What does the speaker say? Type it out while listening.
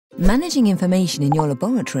Managing information in your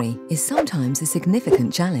laboratory is sometimes a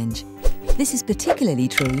significant challenge. This is particularly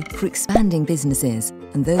true for expanding businesses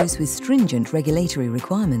and those with stringent regulatory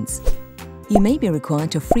requirements. You may be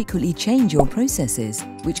required to frequently change your processes,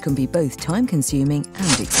 which can be both time-consuming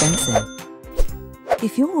and expensive.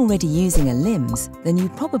 If you're already using a LIMS, then you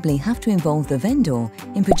probably have to involve the vendor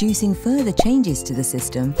in producing further changes to the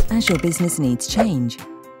system as your business needs change.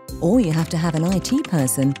 Or you have to have an IT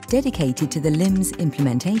person dedicated to the LIMS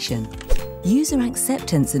implementation. User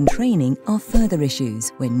acceptance and training are further issues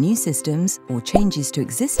when new systems or changes to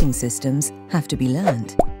existing systems have to be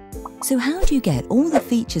learned. So how do you get all the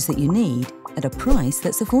features that you need at a price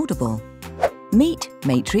that's affordable? Meet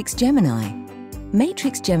Matrix Gemini.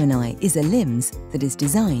 Matrix Gemini is a LIMS that is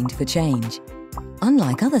designed for change.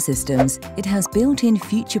 Unlike other systems, it has built-in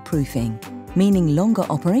future-proofing, meaning longer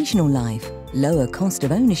operational life, lower cost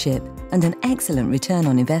of ownership, and an excellent return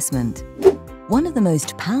on investment. One of the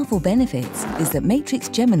most powerful benefits is that Matrix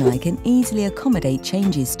Gemini can easily accommodate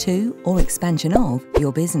changes to or expansion of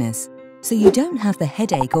your business. So you don't have the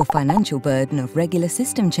headache or financial burden of regular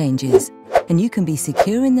system changes, and you can be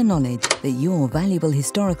secure in the knowledge that your valuable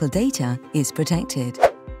historical data is protected.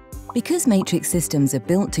 Because Matrix systems are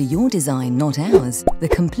built to your design, not ours, the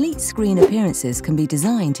complete screen appearances can be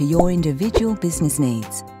designed to your individual business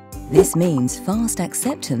needs. This means fast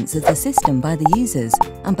acceptance of the system by the users,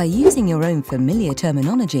 and by using your own familiar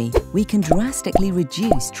terminology, we can drastically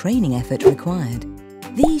reduce training effort required.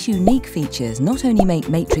 These unique features not only make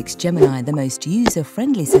Matrix Gemini the most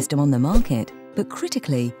user-friendly system on the market, but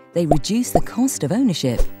critically, they reduce the cost of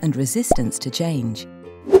ownership and resistance to change.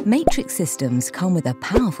 Matrix systems come with a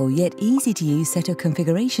powerful yet easy-to-use set of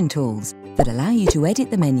configuration tools that allow you to edit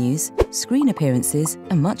the menus, screen appearances,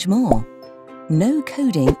 and much more. No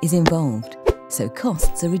coding is involved, so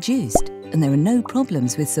costs are reduced, and there are no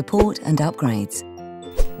problems with support and upgrades.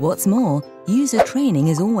 What's more, user training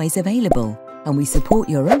is always available, and we support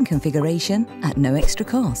your own configuration at no extra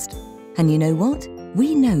cost. And you know what?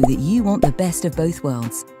 We know that you want the best of both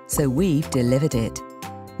worlds, so we've delivered it.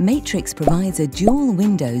 Matrix provides a dual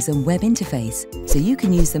Windows and web interface, so you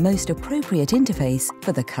can use the most appropriate interface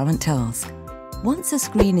for the current task. Once a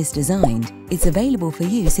screen is designed, it's available for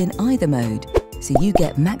use in either mode, so you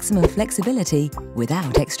get maximum flexibility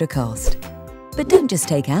without extra cost. But don't just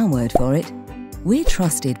take our word for it. We're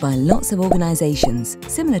trusted by lots of organizations,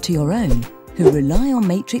 similar to your own, who rely on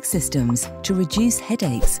Matrix systems to reduce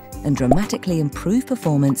headaches and dramatically improve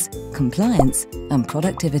performance, compliance, and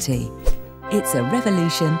productivity. It's a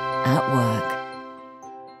revolution at work.